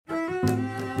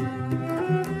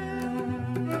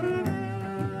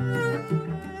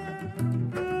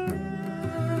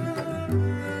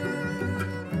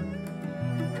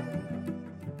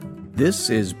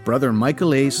This is Brother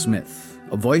Michael A. Smith,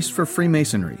 a voice for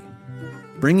Freemasonry,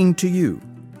 bringing to you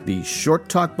the Short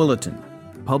Talk Bulletin,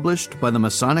 published by the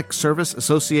Masonic Service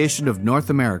Association of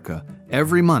North America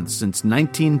every month since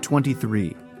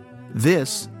 1923.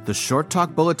 This, the Short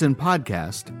Talk Bulletin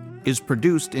podcast, is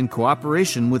produced in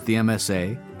cooperation with the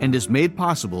MSA and is made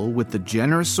possible with the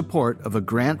generous support of a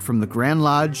grant from the Grand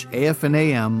Lodge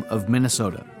AF&AM of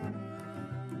Minnesota.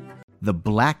 The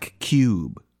Black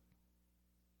Cube.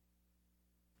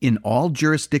 In all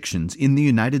jurisdictions in the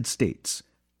United States,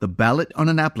 the ballot on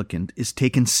an applicant is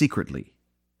taken secretly.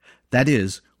 That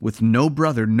is, with no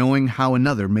brother knowing how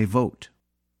another may vote.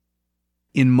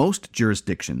 In most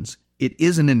jurisdictions, it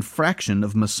is an infraction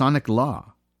of Masonic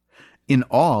law. In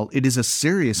all, it is a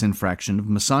serious infraction of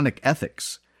Masonic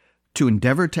ethics to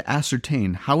endeavor to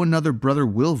ascertain how another brother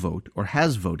will vote or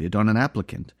has voted on an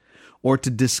applicant, or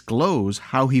to disclose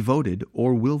how he voted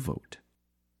or will vote.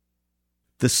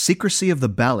 The secrecy of the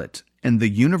ballot and the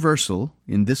universal,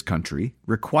 in this country,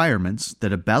 requirements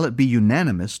that a ballot be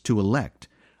unanimous to elect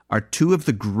are two of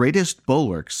the greatest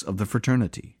bulwarks of the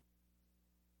fraternity.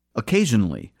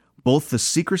 Occasionally, both the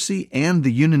secrecy and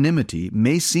the unanimity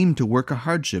may seem to work a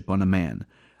hardship on a man,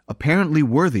 apparently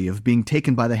worthy of being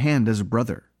taken by the hand as a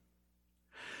brother.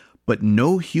 But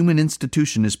no human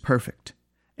institution is perfect,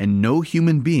 and no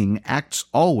human being acts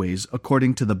always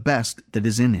according to the best that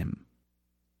is in him.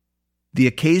 The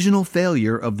occasional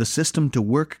failure of the system to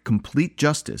work complete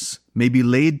justice may be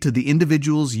laid to the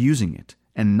individuals using it,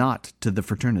 and not to the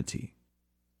fraternity.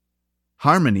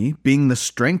 Harmony being the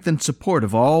strength and support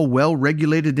of all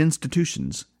well-regulated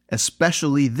institutions,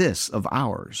 especially this of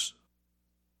ours.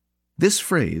 This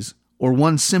phrase, or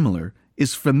one similar,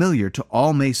 is familiar to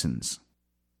all Masons.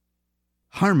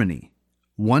 Harmony,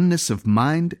 oneness of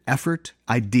mind, effort,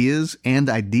 ideas, and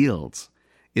ideals,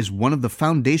 is one of the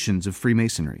foundations of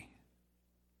Freemasonry.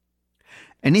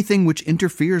 Anything which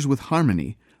interferes with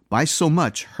harmony by so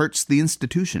much hurts the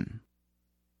institution.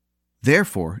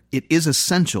 Therefore, it is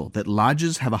essential that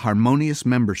lodges have a harmonious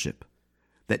membership,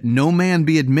 that no man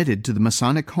be admitted to the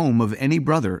Masonic home of any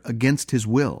brother against his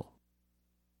will.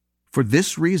 For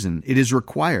this reason, it is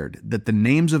required that the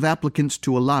names of applicants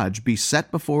to a lodge be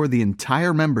set before the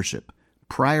entire membership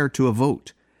prior to a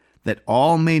vote, that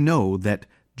all may know that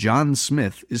John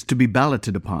Smith is to be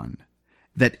balloted upon,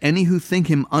 that any who think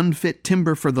him unfit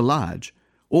timber for the lodge,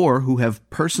 or who have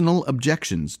personal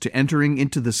objections to entering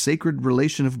into the sacred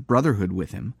relation of brotherhood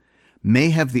with him,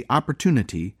 may have the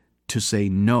opportunity to say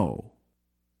no.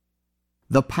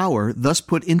 The power thus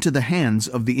put into the hands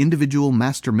of the individual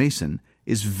Master Mason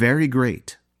is very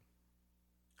great.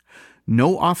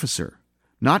 No officer,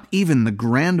 not even the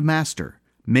Grand Master,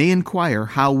 may inquire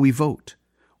how we vote,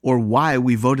 or why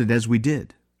we voted as we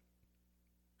did.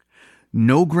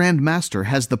 No Grand Master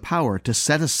has the power to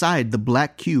set aside the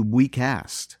black cube we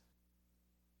cast.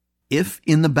 If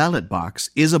in the ballot box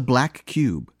is a black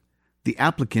cube, the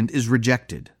applicant is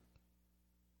rejected.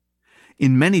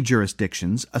 In many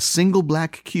jurisdictions, a single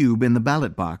black cube in the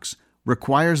ballot box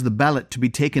requires the ballot to be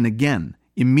taken again,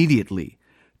 immediately,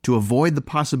 to avoid the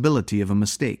possibility of a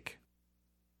mistake.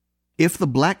 If the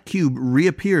black cube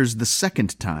reappears the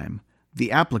second time,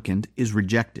 the applicant is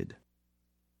rejected.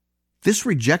 This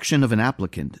rejection of an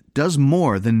applicant does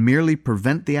more than merely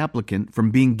prevent the applicant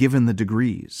from being given the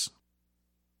degrees.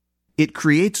 It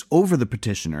creates over the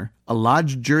petitioner a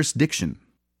lodge jurisdiction.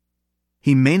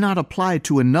 He may not apply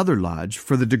to another lodge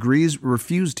for the degrees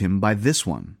refused him by this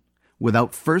one,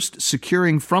 without first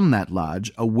securing from that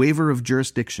lodge a waiver of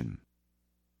jurisdiction.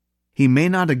 He may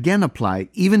not again apply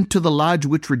even to the lodge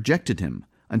which rejected him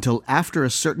until after a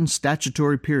certain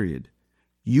statutory period,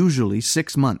 usually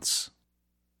 6 months.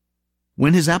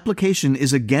 When his application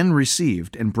is again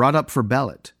received and brought up for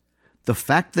ballot, the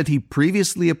fact that he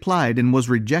previously applied and was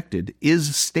rejected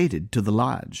is stated to the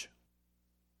lodge.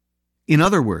 In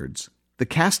other words, the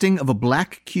casting of a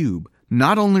black cube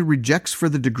not only rejects for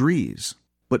the degrees,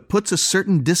 but puts a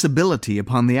certain disability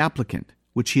upon the applicant,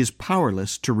 which he is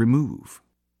powerless to remove.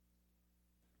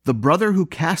 The brother who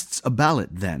casts a ballot,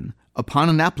 then, upon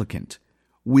an applicant,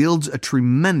 wields a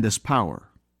tremendous power.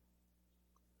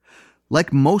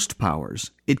 Like most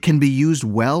powers, it can be used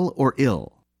well or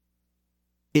ill.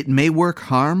 It may work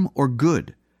harm or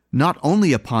good, not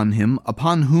only upon him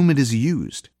upon whom it is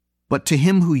used, but to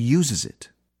him who uses it.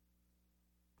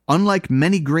 Unlike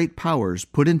many great powers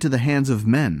put into the hands of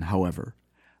men, however,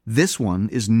 this one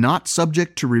is not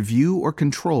subject to review or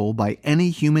control by any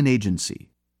human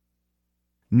agency.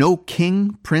 No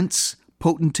king, prince,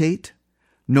 potentate,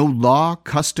 no law,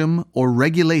 custom, or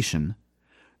regulation,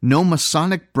 no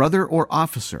Masonic brother or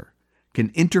officer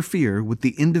can interfere with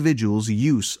the individual's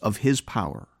use of his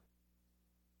power.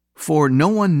 For no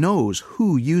one knows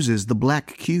who uses the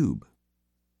black cube.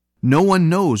 No one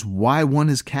knows why one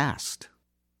is cast.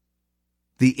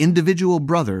 The individual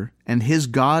brother and his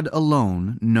God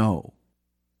alone know.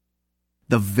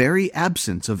 The very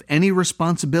absence of any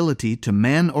responsibility to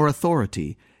man or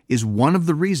authority is one of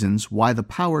the reasons why the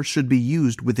power should be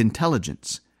used with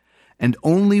intelligence, and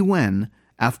only when,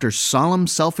 after solemn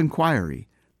self-inquiry,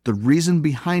 the reason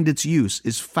behind its use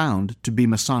is found to be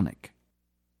Masonic.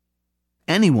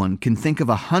 Anyone can think of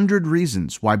 100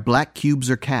 reasons why black cubes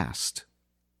are cast.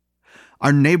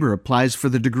 Our neighbor applies for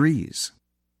the degrees.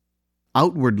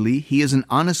 Outwardly, he is an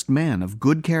honest man of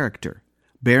good character,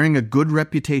 bearing a good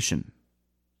reputation.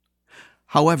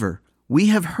 However, we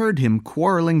have heard him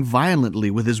quarreling violently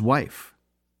with his wife.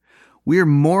 We are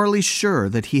morally sure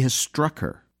that he has struck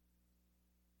her.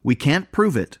 We can't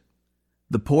prove it.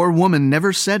 The poor woman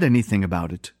never said anything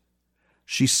about it.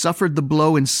 She suffered the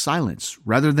blow in silence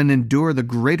rather than endure the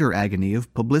greater agony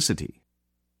of publicity.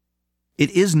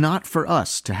 It is not for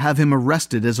us to have him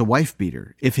arrested as a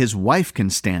wife-beater if his wife can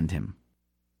stand him.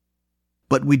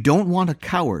 But we don't want a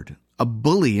coward, a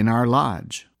bully in our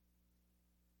lodge.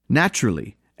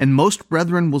 Naturally, and most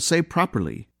brethren will say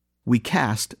properly, we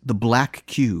cast the black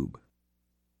cube.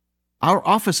 Our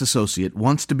office associate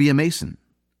wants to be a Mason.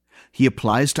 He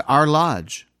applies to our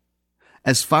lodge.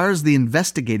 As far as the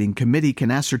investigating committee can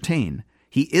ascertain,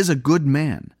 he is a good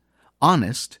man,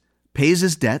 honest, pays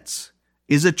his debts,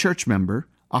 is a church member,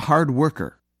 a hard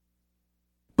worker.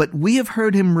 But we have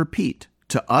heard him repeat,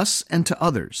 to us and to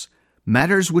others,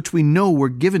 matters which we know were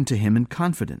given to him in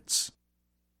confidence.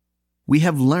 We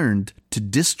have learned to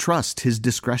distrust his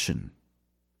discretion.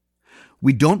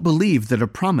 We don't believe that a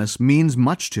promise means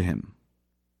much to him.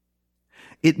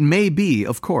 It may be,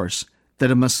 of course, that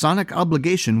a Masonic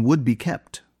obligation would be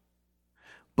kept.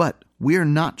 But we are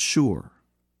not sure.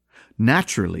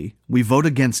 Naturally, we vote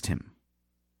against him.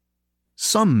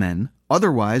 Some men,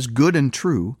 otherwise good and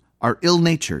true, are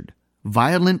ill-natured,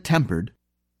 violent-tempered,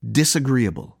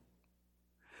 disagreeable.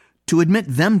 To admit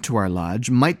them to our lodge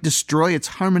might destroy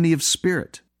its harmony of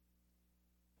spirit.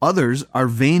 Others are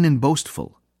vain and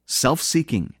boastful,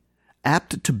 self-seeking,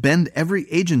 apt to bend every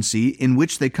agency in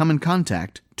which they come in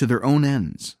contact to their own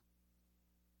ends.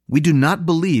 We do not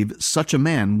believe such a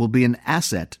man will be an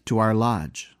asset to our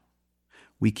lodge.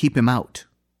 We keep him out.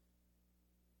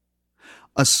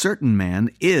 A certain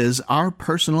man is our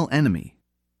personal enemy.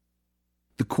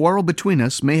 The quarrel between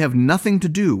us may have nothing to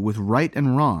do with right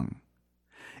and wrong.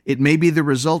 It may be the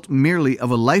result merely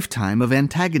of a lifetime of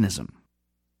antagonism.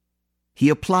 He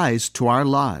applies to our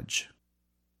lodge.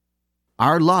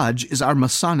 Our lodge is our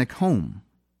Masonic home.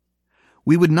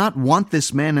 We would not want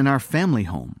this man in our family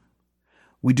home.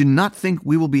 We do not think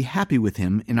we will be happy with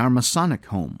him in our Masonic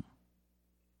home.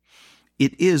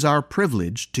 It is our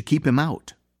privilege to keep him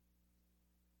out.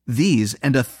 These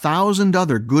and 1,000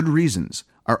 other good reasons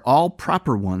are all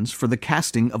proper ones for the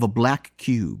casting of a black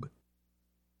cube.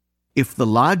 If the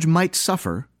lodge might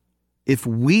suffer, if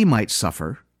we might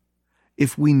suffer,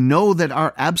 if we know that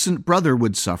our absent brother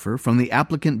would suffer from the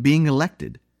applicant being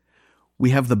elected, we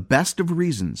have the best of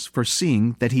reasons for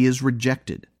seeing that he is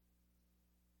rejected.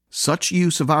 Such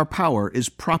use of our power is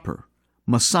proper,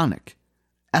 Masonic,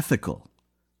 ethical,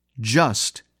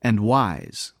 just, and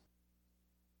wise.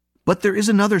 But there is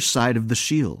another side of the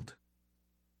shield.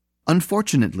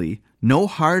 Unfortunately, no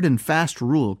hard and fast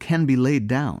rule can be laid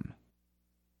down.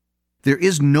 There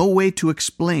is no way to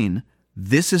explain,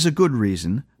 this is a good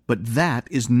reason, but that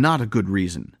is not a good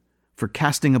reason, for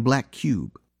casting a black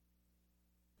cube.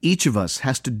 Each of us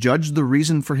has to judge the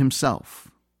reason for himself.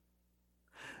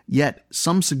 Yet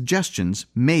some suggestions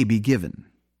may be given.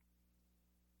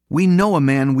 We know a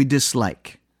man we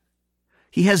dislike.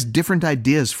 He has different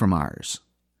ideas from ours.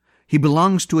 He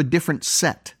belongs to a different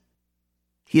set.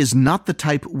 He is not the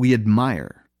type we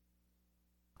admire.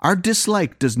 Our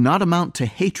dislike does not amount to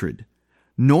hatred,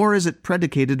 nor is it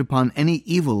predicated upon any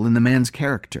evil in the man's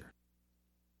character.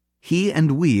 He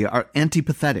and we are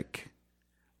antipathetic.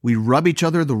 We rub each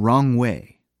other the wrong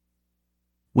way.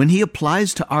 When he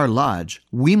applies to our lodge,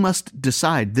 we must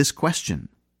decide this question.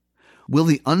 Will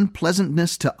the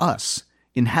unpleasantness to us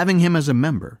in having him as a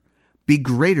member be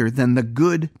greater than the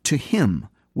good to him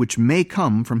which may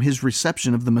come from his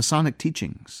reception of the Masonic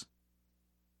teachings?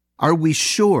 Are we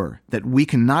sure that we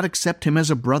cannot accept him as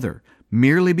a brother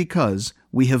merely because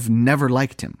we have never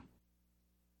liked him?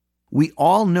 We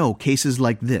all know cases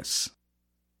like this.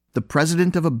 The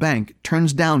president of a bank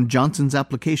turns down Johnson's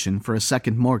application for a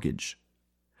second mortgage.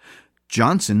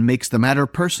 Johnson makes the matter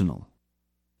personal.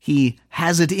 He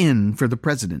has it in for the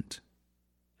president.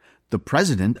 The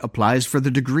president applies for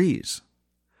the degrees.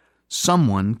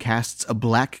 someone casts a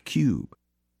black cube.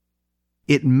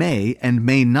 It may and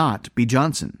may not be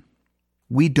Johnson.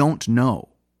 We don't know.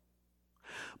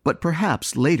 But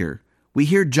perhaps later we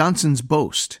hear Johnson's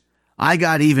boast, "I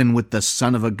got even with the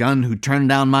son of a gun who turned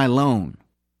down my loan."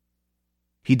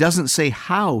 He doesn't say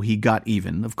how he got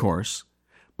even, of course,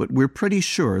 but we're pretty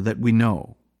sure that we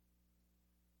know.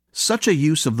 Such a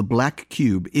use of the black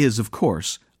cube is, of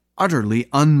course, utterly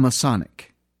un-Masonic.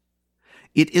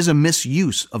 It is a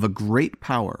misuse of a great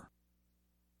power.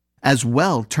 As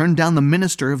well, turn down the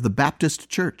minister of the Baptist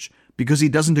Church because he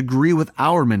doesn't agree with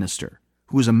our minister,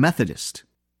 who is a Methodist.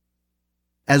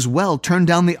 As well, turn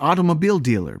down the automobile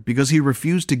dealer because he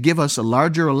refused to give us a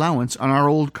larger allowance on our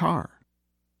old car.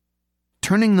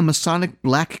 Turning the Masonic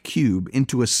black cube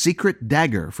into a secret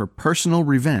dagger for personal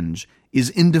revenge is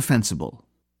indefensible.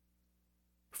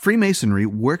 Freemasonry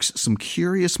works some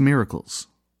curious miracles.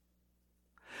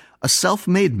 A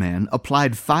self-made man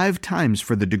applied 5 times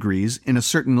for the degrees in a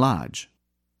certain lodge.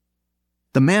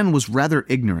 The man was rather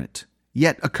ignorant,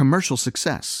 yet a commercial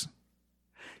success.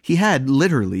 He had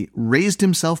literally raised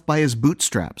himself by his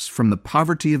bootstraps from the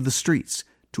poverty of the streets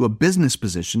to a business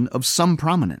position of some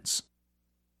prominence.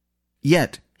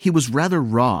 Yet he was rather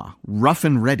raw, rough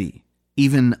and ready,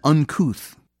 even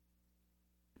uncouth.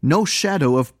 No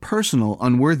shadow of personal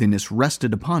unworthiness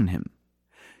rested upon him.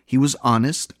 He was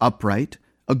honest, upright,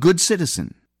 a good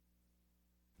citizen.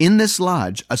 In this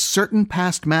lodge, a certain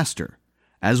past master,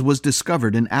 as was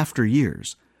discovered in after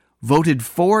years, voted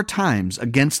 4 times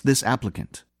against this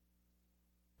applicant.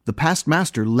 The past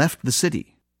master left the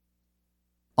city.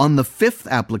 On the 5th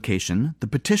application, the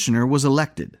petitioner was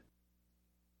elected.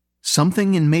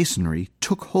 Something in Masonry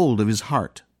took hold of his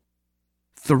heart.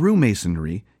 Through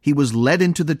Masonry, he was led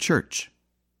into the church.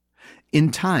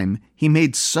 In time, he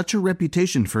made such a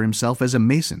reputation for himself as a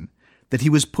Mason that he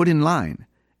was put in line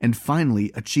and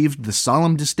finally achieved the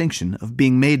solemn distinction of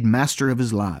being made master of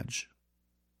his lodge.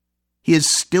 He is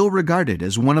still regarded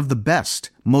as one of the best,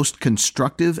 most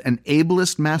constructive and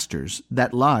ablest masters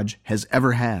that lodge has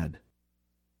ever had.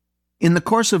 In the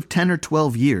course of 10 or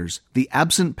 12 years, the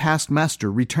absent past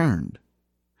master returned.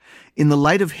 In the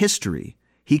light of history,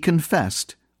 he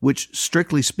confessed, which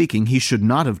strictly speaking he should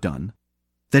not have done,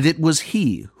 that it was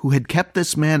he who had kept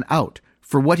this man out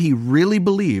for what he really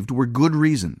believed were good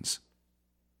reasons.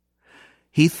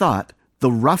 He thought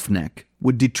the roughneck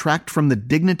would detract from the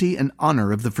dignity and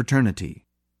honor of the fraternity.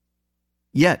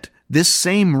 Yet this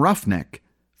same roughneck,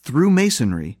 through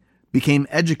Masonry, became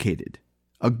educated,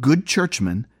 a good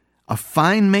churchman, a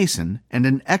fine Mason, and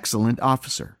an excellent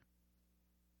officer.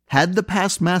 Had the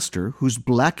past master, whose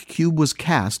black cube was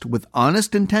cast with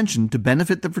honest intention to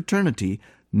benefit the fraternity,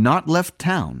 not left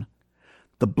town,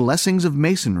 the blessings of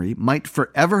Masonry might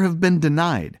forever have been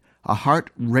denied a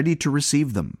heart ready to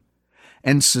receive them,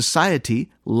 and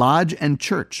society, lodge, and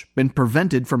church been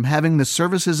prevented from having the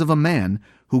services of a man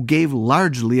who gave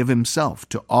largely of himself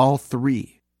to all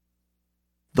 3.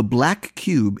 The black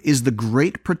cube is the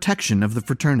great protection of the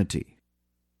fraternity.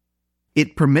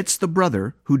 It permits the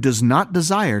brother who does not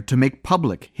desire to make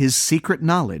public his secret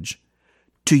knowledge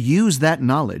to use that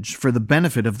knowledge for the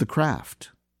benefit of the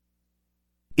craft.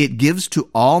 It gives to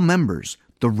all members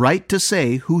the right to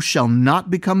say who shall not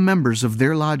become members of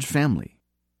their lodge family.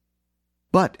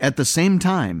 But at the same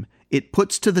time, it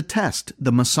puts to the test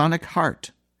the Masonic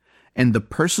heart and the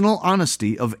personal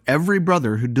honesty of every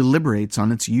brother who deliberates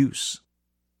on its use.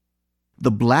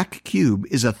 The black cube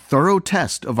is a thorough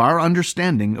test of our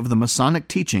understanding of the Masonic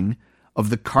teaching of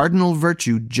the cardinal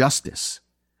virtue justice,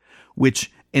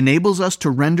 which enables us to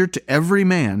render to every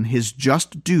man his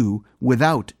just due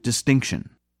without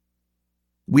distinction.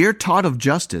 We are taught of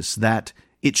justice that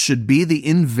it should be the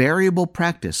invariable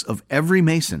practice of every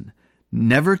Mason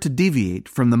never to deviate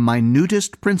from the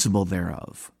minutest principle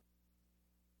thereof.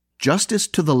 Justice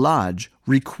to the lodge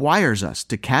requires us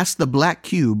to cast the black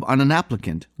cube on an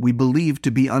applicant we believe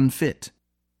to be unfit.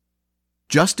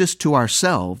 Justice to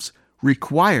ourselves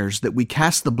requires that we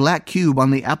cast the black cube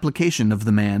on the application of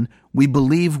the man we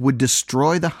believe would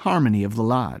destroy the harmony of the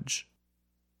lodge.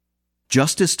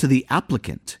 Justice to the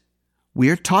applicant. We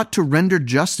are taught to render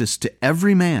justice to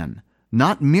every man,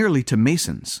 not merely to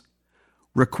Masons,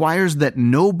 requires that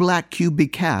no black cube be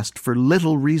cast for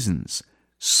little reasons,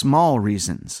 small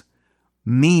reasons,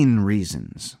 mean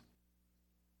reasons.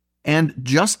 And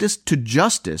justice to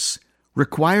justice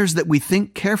requires that we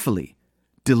think carefully,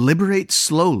 deliberate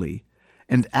slowly,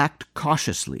 and act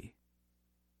cautiously.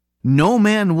 No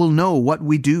man will know what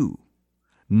we do.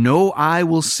 No eye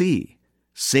will see,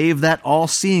 save that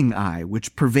all-seeing eye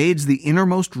which pervades the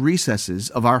innermost recesses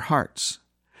of our hearts,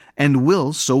 and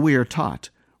will, so we are taught,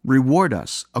 reward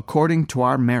us according to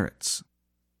our merits.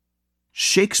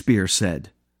 Shakespeare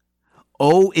said,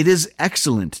 "Oh, it is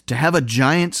excellent to have a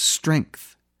giant's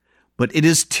strength, but it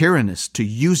is tyrannous to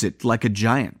use it like a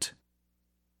giant."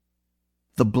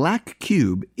 The Black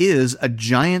Cube is a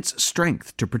giant's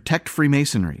strength to protect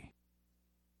Freemasonry.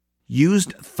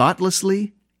 Used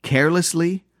thoughtlessly,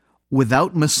 carelessly,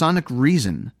 without Masonic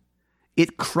reason,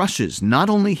 it crushes not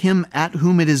only him at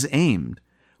whom it is aimed,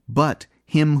 but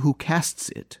him who casts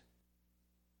it.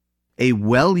 A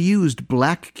well-used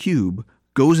Black Cube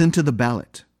goes into the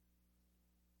ballot.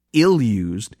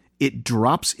 Ill-used, it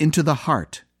drops into the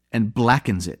heart and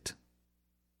blackens it.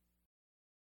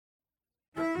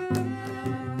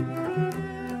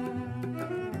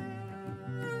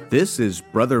 This is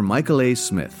Brother Michael A.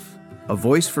 Smith, a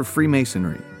voice for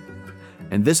Freemasonry,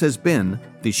 and this has been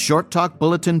the Short Talk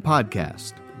Bulletin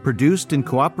podcast, produced in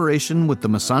cooperation with the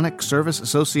Masonic Service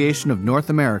Association of North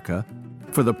America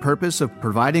for the purpose of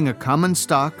providing a common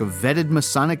stock of vetted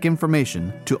Masonic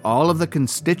information to all of the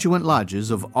constituent lodges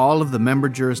of all of the member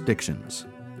jurisdictions,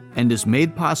 and is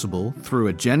made possible through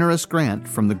a generous grant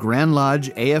from the Grand Lodge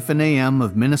AF&AM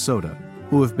of Minnesota,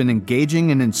 who have been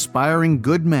engaging and inspiring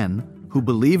good men who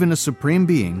believe in a supreme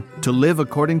being to live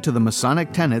according to the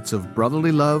Masonic tenets of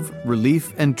brotherly love,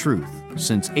 relief, and truth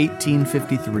since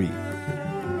 1853.